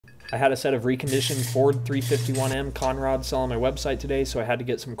I had a set of reconditioned Ford 351M con rods sell on my website today, so I had to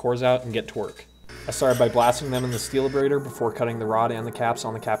get some cores out and get to work. I started by blasting them in the steel abrader before cutting the rod and the caps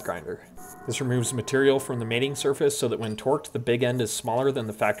on the cap grinder. This removes material from the mating surface so that when torqued, the big end is smaller than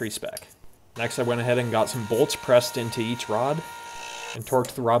the factory spec. Next, I went ahead and got some bolts pressed into each rod and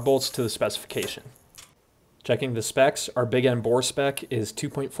torqued the rod bolts to the specification. Checking the specs, our big end bore spec is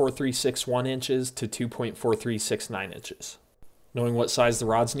 2.4361 inches to 2.4369 inches. Knowing what size the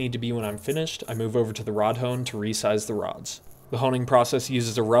rods need to be when I'm finished, I move over to the rod hone to resize the rods. The honing process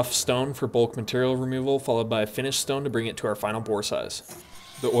uses a rough stone for bulk material removal, followed by a finished stone to bring it to our final bore size.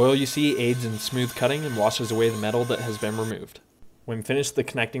 The oil you see aids in smooth cutting and washes away the metal that has been removed. When finished, the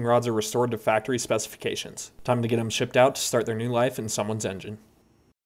connecting rods are restored to factory specifications. Time to get them shipped out to start their new life in someone's engine.